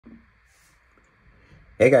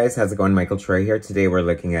Hey guys, how's it going? Michael Troy here. Today we're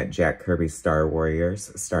looking at Jack Kirby's Star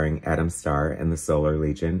Warriors, starring Adam Starr and the Solar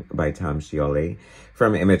Legion by Tom Scioli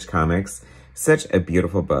from Image Comics. Such a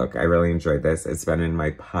beautiful book. I really enjoyed this. It's been in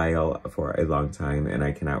my pile for a long time and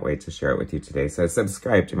I cannot wait to share it with you today. So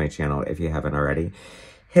subscribe to my channel if you haven't already.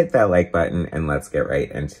 Hit that like button and let's get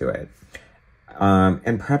right into it.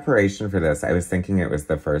 In preparation for this, I was thinking it was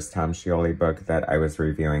the first Tom Scioli book that I was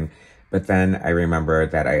reviewing, but then I remember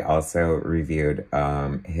that I also reviewed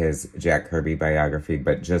his Jack Kirby biography,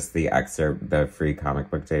 but just the excerpt, the free comic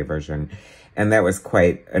book day version, and that was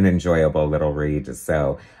quite an enjoyable little read,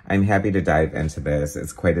 so I'm happy to dive into this.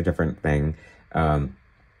 It's quite a different thing.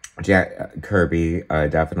 Jack Kirby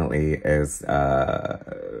definitely is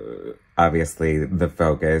obviously the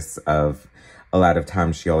focus of a lot of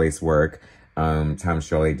Tom Scioli's work. Tom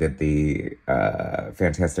Scioli did the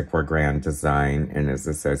Fantastic Four grand design and is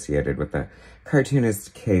associated with the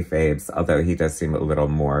cartoonist kayfabes, although he does seem a little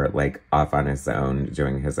more like off on his own,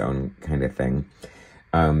 doing his own kind of thing.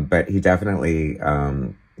 But he definitely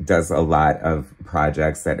does a lot of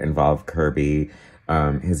projects that involve Kirby.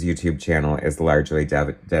 His YouTube channel is largely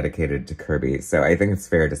dedicated to Kirby. So I think it's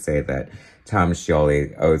fair to say that Tom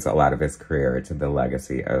Scioli owes a lot of his career to the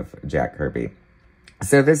legacy of Jack Kirby.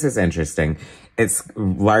 So this is interesting. It's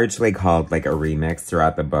largely called like a remix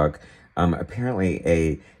throughout the book. Apparently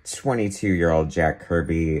a 22-year-old Jack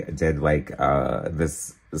Kirby did like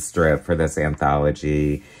this strip for this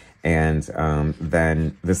anthology. And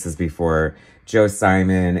then this is before Joe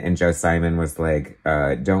Simon, and Joe Simon was like,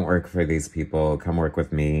 don't work for these people, come work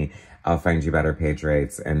with me. I'll find you better page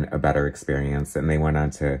rates and a better experience. And they went on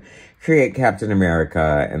to create Captain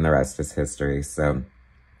America, and the rest is history. So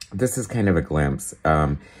this is kind of a glimpse.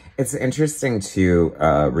 It's interesting to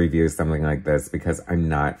review something like this because I'm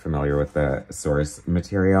not familiar with the source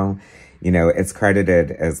material. You know, it's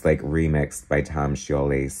credited as like remixed by Tom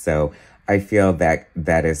Scioli. So I feel that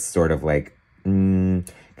that is sort of like kind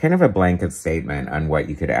of a blanket statement on what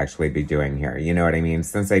you could actually be doing here. You know what I mean?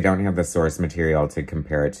 Since I don't have the source material to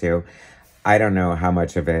compare it to, I don't know how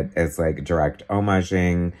much of it is like direct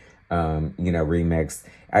homaging, you know, remix.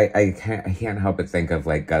 I can't help but think of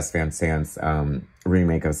like Gus Van Sant's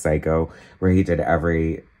remake of Psycho, where he did a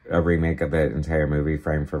remake of the entire movie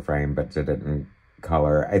frame for frame, but did it in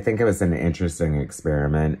color. I think it was an interesting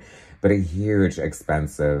experiment, but a huge,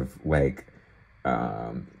 expensive, like,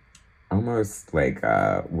 almost like,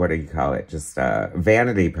 what do you call it? Just a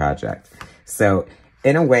vanity project. So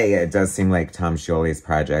in a way, it does seem like Tom Scioli's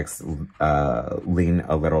projects lean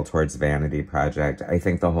a little towards vanity project. I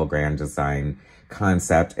think the whole grand design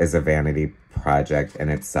concept is a vanity project in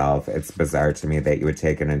itself. It's bizarre to me that you would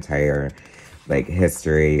take an entire, like,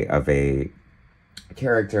 history of a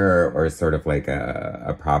character or sort of like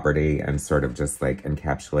a property and sort of just, like,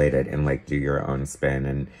 encapsulate it and, like, do your own spin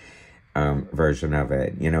and version of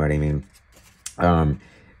it. You know what I mean?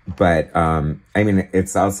 I mean,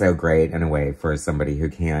 it's also great in a way for somebody who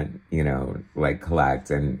can't, you know, like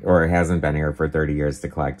collect or hasn't been here for 30 years to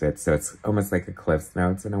collect it. So it's almost like a Cliff's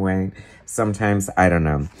Notes in a way. Sometimes, I don't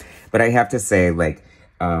know. But I have to say, like,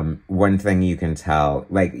 one thing you can tell,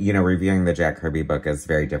 like, you know, reviewing the Jack Kirby book is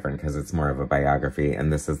very different because it's more of a biography.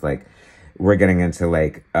 And this is like, we're getting into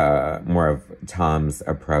like more of Tom's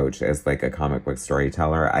approach as like a comic book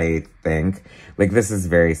storyteller. I think like this is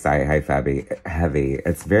very sci-hi heavy.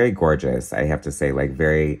 It's very gorgeous, I have to say, like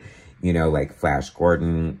very, you know, like Flash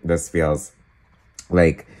Gordon. This feels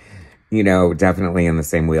like, you know, definitely in the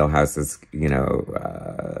same wheelhouse as, you know,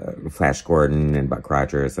 Flash Gordon and Buck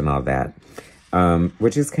Rogers and all that.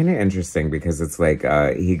 Which is kind of interesting because it's like,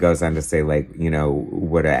 he goes on to say, like, you know,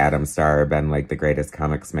 would Adam Starr been like the greatest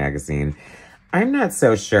comics magazine? I'm not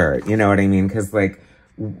so sure, you know what I mean? Because, like,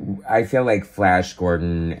 I feel like Flash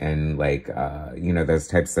Gordon and, like, you know, those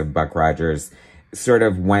types of Buck Rogers sort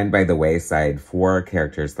of went by the wayside for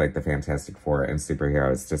characters like the Fantastic Four and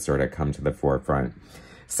superheroes to sort of come to the forefront.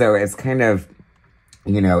 So it's kind of,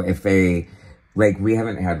 you know, if they... like, we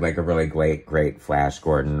haven't had, like, a really great Flash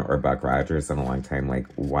Gordon or Buck Rogers in a long time. Like,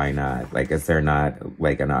 why not? Like, is there not,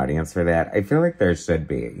 like, an audience for that? I feel like there should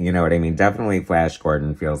be. You know what I mean? Definitely Flash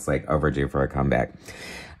Gordon feels, like, overdue for a comeback.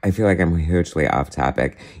 I feel like I'm hugely off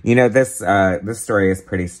topic. You know, this story is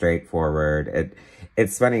pretty straightforward.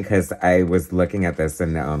 It's funny because I was looking at this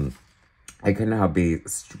and, I couldn't help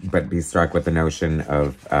but be struck with the notion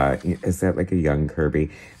of, is that like a young Kirby?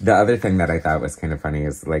 The other thing that I thought was kind of funny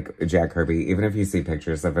is like Jack Kirby, even if you see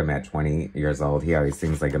pictures of him at 20 years old, he always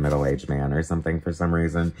seems like a middle-aged man or something for some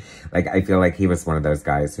reason. Like, I feel like he was one of those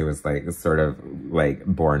guys who was like sort of like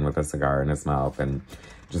born with a cigar in his mouth and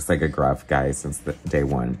just like a gruff guy since day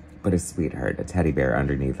one. But a sweetheart, a teddy bear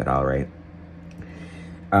underneath it all, right?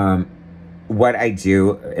 What I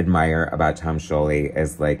do admire about Tom Scioli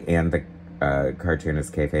is like, and the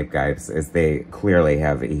cartoonist kayfabe guys, is they clearly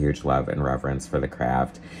have a huge love and reverence for the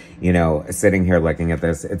craft. You know, sitting here looking at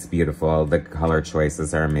this, it's beautiful. The color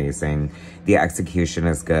choices are amazing. The execution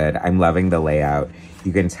is good. I'm loving the layout.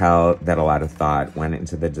 You can tell that a lot of thought went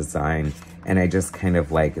into the design, and I just kind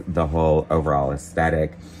of like the whole overall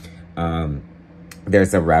aesthetic.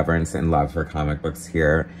 There's a reverence and love for comic books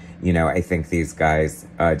here. You know, I think these guys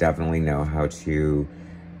definitely know how to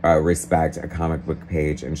respect a comic book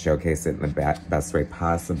page and showcase it in the best way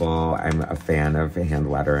possible. I'm a fan of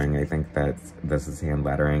hand lettering. I think that this is hand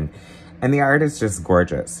lettering. And the art is just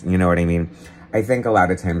gorgeous. You know what I mean? I think a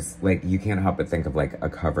lot of times, like, you can't help but think of, like, a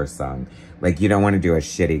cover song. Like, you don't want to do a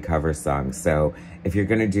shitty cover song. So if you're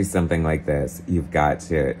going to do something like this, you've got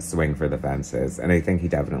to swing for the fences. And I think he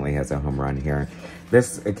definitely has a home run here.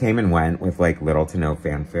 This came and went with, like, little to no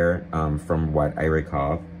fanfare, from what I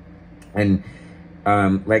recall. And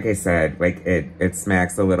like I said, like, it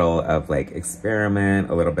smacks a little of, like, experiment,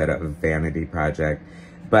 a little bit of vanity project.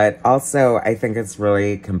 But also, I think it's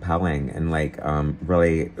really compelling and, like,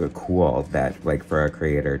 really cool that, like, for a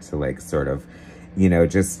creator to, like, sort of, you know,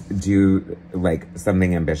 just do, like,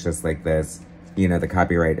 something ambitious like this. You know, the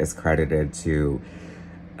copyright is credited to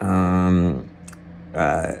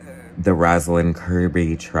the Rosalind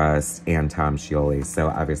Kirby Trust and Tom Scioli. So,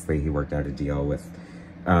 obviously, he worked out a deal with,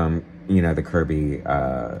 you know, the Kirby,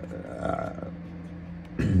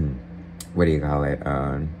 what do you call it?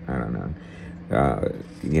 I don't know.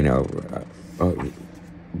 You know,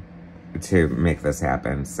 to make this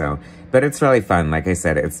happen. So, but it's really fun. Like I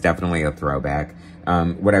said, it's definitely a throwback.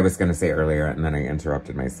 What I was going to say earlier, and then I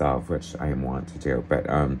interrupted myself, which I am wont to do. But,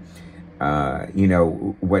 you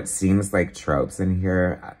know, what seems like tropes in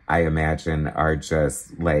here, I imagine are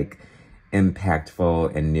just like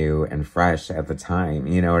impactful and new and fresh at the time.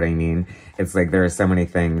 You know what I mean? It's like there are so many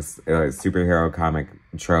things, superhero comic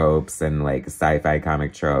tropes and like sci-fi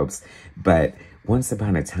comic tropes, but once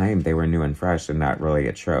upon a time they were new and fresh and not really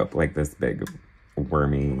a trope, like this big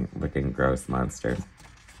wormy looking gross monster.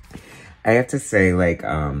 I have to say, like,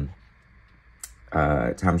 Tom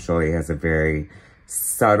Scioli has a very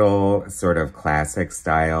subtle sort of classic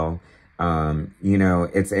style. You know,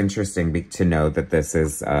 it's interesting to know that this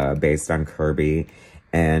is based on Kirby,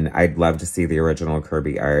 and I'd love to see the original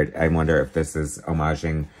Kirby art. I wonder if this is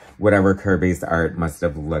homaging whatever Kirby's art must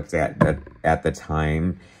have looked at the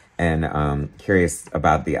time, and curious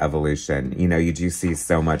about the evolution. You know, you do see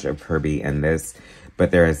so much of Kirby in this,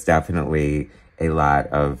 but there is definitely a lot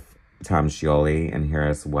of Tom Scioli in here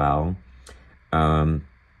as well.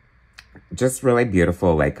 Just really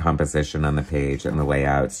beautiful, like, composition on the page and the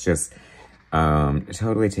layouts. Just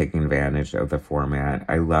totally taking advantage of the format.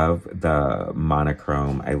 I love the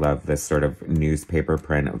monochrome. I love this sort of newspaper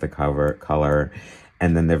print of the color,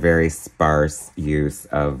 and then the very sparse use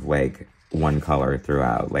of, like, one color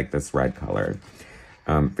throughout, like this red color.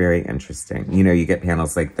 Very interesting. You know, you get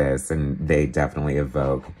panels like this, and they definitely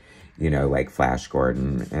evoke, you know, like Flash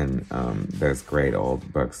Gordon and those great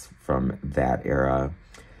old books from that era.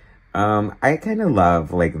 I kind of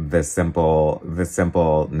love, like, the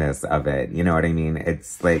simpleness of it. You know what I mean?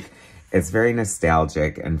 It's like, it's very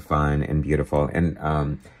nostalgic and fun and beautiful. And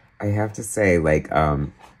I have to say, like,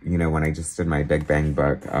 you know, when I just did my Big Bang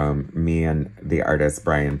book, me and the artist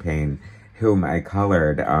Brian Payne, whom I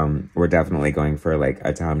colored, were definitely going for, like,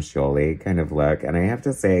 a Tom Scioli kind of look. And I have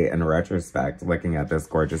to say, in retrospect, looking at this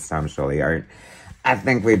gorgeous Tom Scioli art, I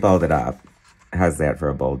think we pulled it off. How's that for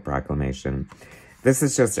a bold proclamation? This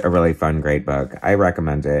is just a really fun, great book. I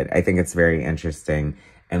recommend it. I think it's very interesting.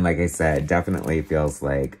 And like I said, definitely feels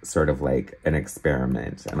like sort of like an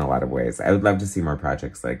experiment in a lot of ways. I would love to see more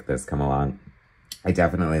projects like this come along. I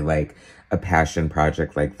definitely like a passion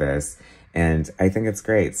project like this, and I think it's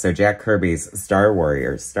great. So Jack Kirby's Star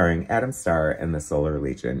Warriors, starring Adam Starr and the Solar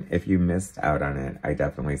Legion. If you missed out on it, I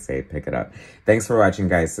definitely say pick it up. Thanks for watching,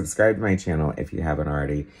 guys. Subscribe to my channel if you haven't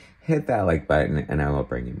already. Hit that like button, and I will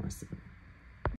bring you more soon.